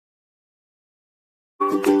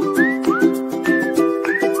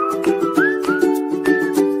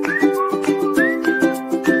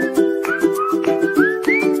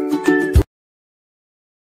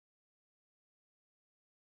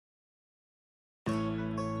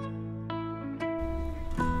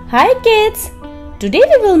Hi kids! Today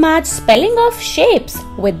we will match spelling of shapes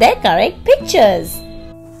with their correct pictures.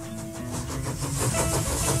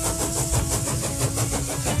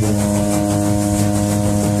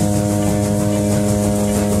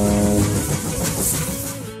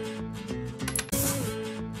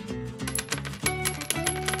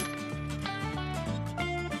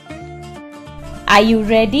 Are you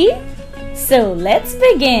ready? So let's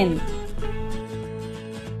begin.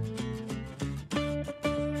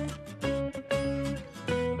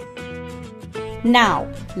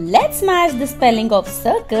 Now, let's match the spelling of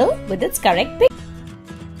circle with its correct picture.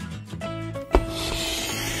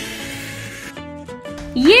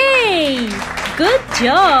 Yay! Good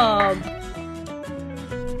job!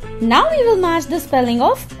 Now we will match the spelling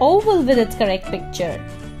of oval with its correct picture.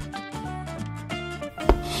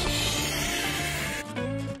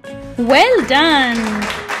 Well done!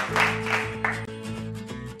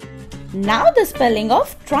 Now the spelling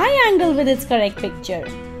of triangle with its correct picture.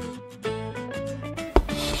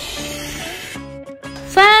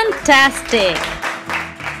 Fantastic!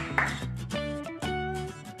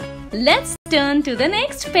 Let's turn to the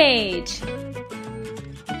next page.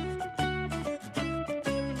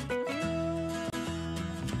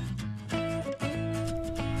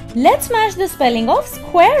 Let's match the spelling of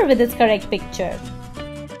square with its correct picture.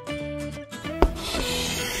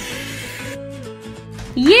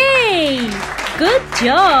 Yay! Good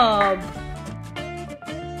job!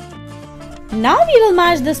 Now we will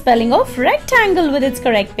match the spelling of rectangle with its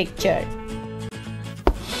correct picture.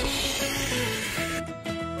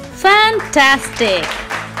 Fantastic!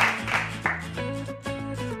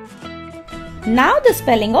 Now the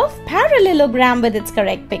spelling of parallelogram with its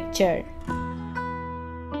correct picture.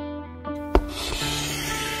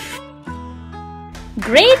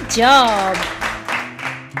 Great job!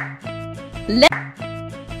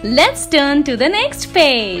 Let's turn to the next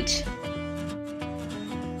page.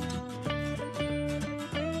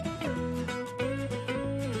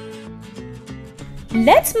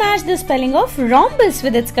 Let's match the spelling of rhombus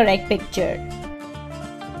with its correct picture.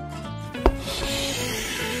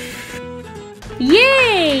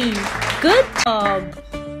 Yay! Good job!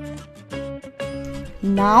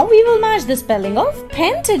 Now we will match the spelling of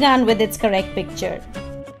pentagon with its correct picture.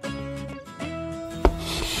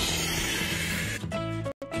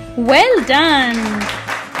 Well done!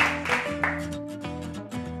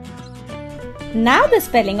 Now the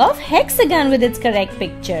spelling of hexagon with its correct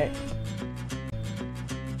picture.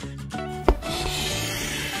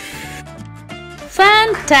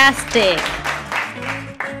 Fantastic!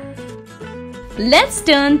 Let's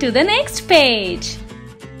turn to the next page.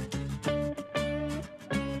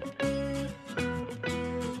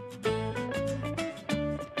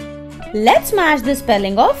 Let's match the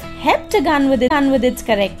spelling of heptagon with its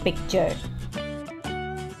correct picture.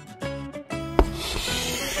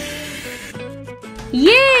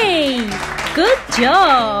 Yay! Good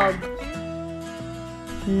job!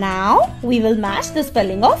 Now we will match the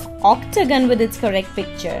spelling of octagon with its correct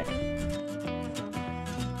picture.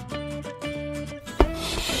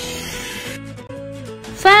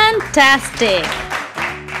 Fantastic!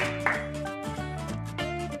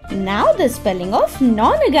 Now the spelling of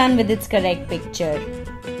nonagon with its correct picture.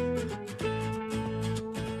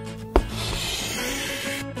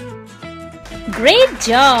 Great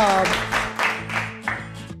job!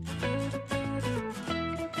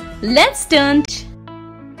 Let's turn.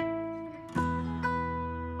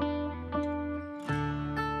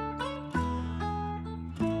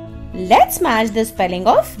 Let's match the spelling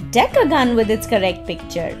of decagon with its correct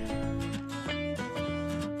picture.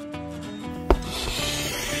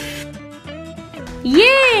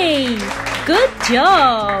 Yay! Good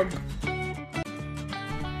job!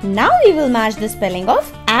 Now we will match the spelling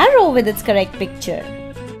of arrow with its correct picture.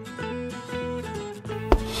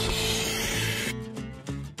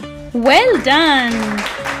 Well done!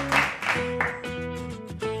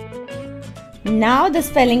 Now the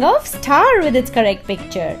spelling of star with its correct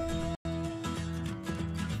picture.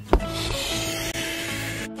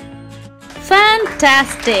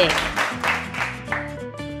 Fantastic!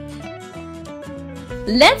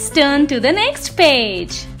 Let's turn to the next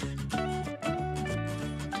page.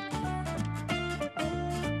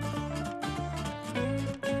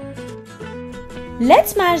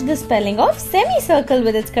 Let's match the spelling of semicircle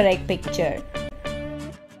with its correct picture.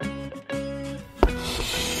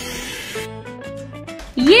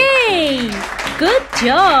 Yay! Good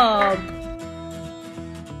job!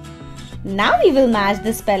 Now we will match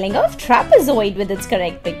the spelling of trapezoid with its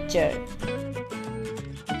correct picture.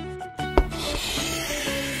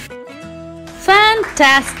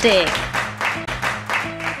 Fantastic!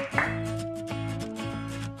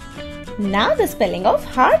 Now the spelling of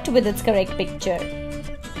heart with its correct picture.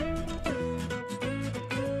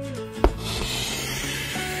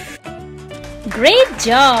 Great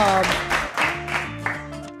job!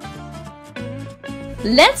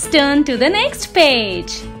 Let's turn to the next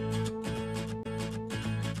page.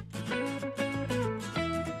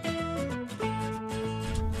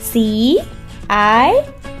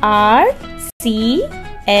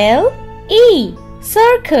 C-I-R-C-L-E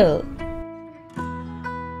Circle.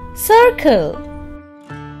 Circle.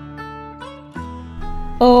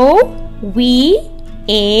 O-V-A-L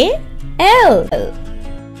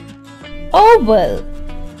Oval.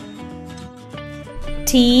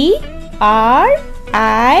 T-R-I-A-N-G-L-E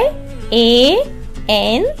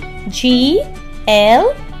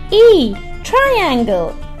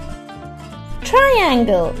Triangle.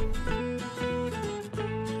 Triangle.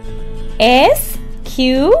 S-Q-U-A-R-E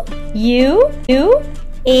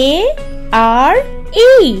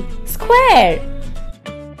Square.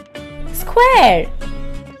 Square.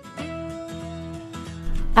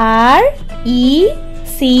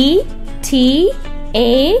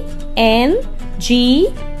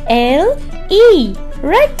 R-E-C-T-A-N-G-L-E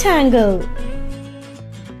Rectangle.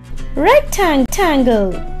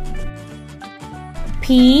 Rectangle.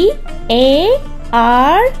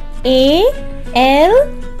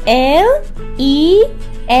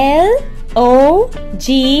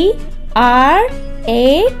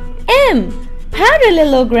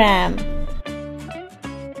 Parallelogram.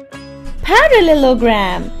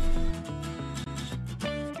 Parallelogram.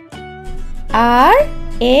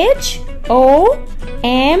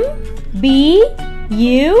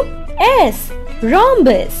 R-H-O-M-B-U-S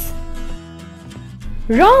Rhombus.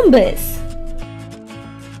 Rhombus.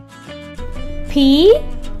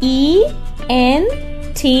 P-E-N-T-A-G-O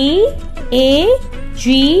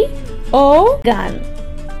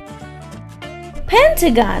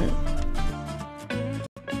Pentagon.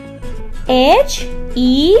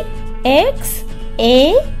 H-E-X-A-G-O-N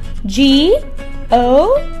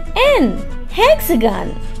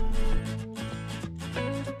Hexagon.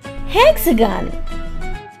 Hexagon.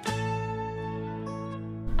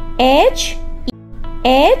 H-E-P-T-A-G-O-N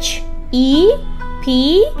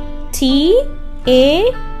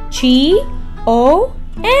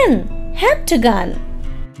Heptagon.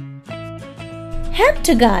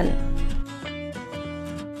 Heptagon.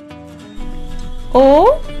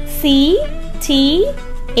 O-C-T-A-G-O-N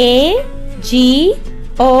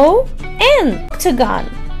Octagon.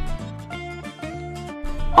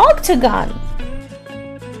 Octagon.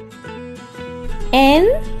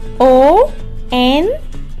 N-O-N-A-G-O-N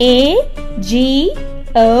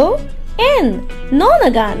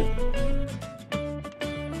Nonagon.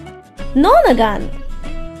 Nonagon.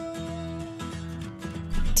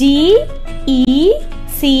 D-E-C-A-G-O-N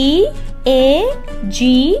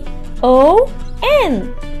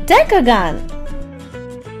Decagon.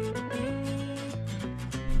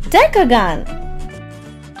 Decagon.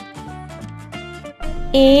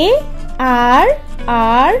 A-R-R-O-W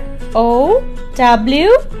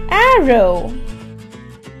Arrow.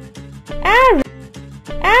 Arrow.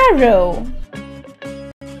 Arrow.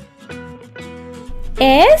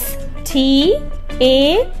 S-T-A-R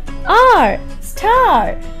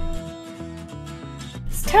Star.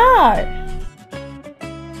 Star.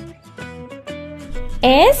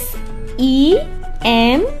 S-E-M-I-C-I-L-E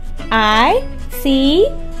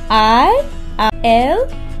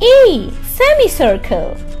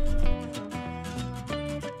Semicircle.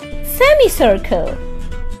 Semicircle.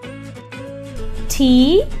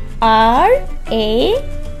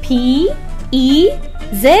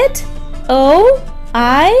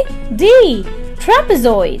 T-R-A-P-E-Z-O-I-D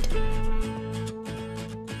Trapezoid.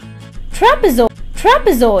 Trapezoid.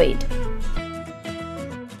 Trapezoid.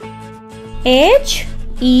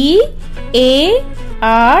 H-E-A-R-T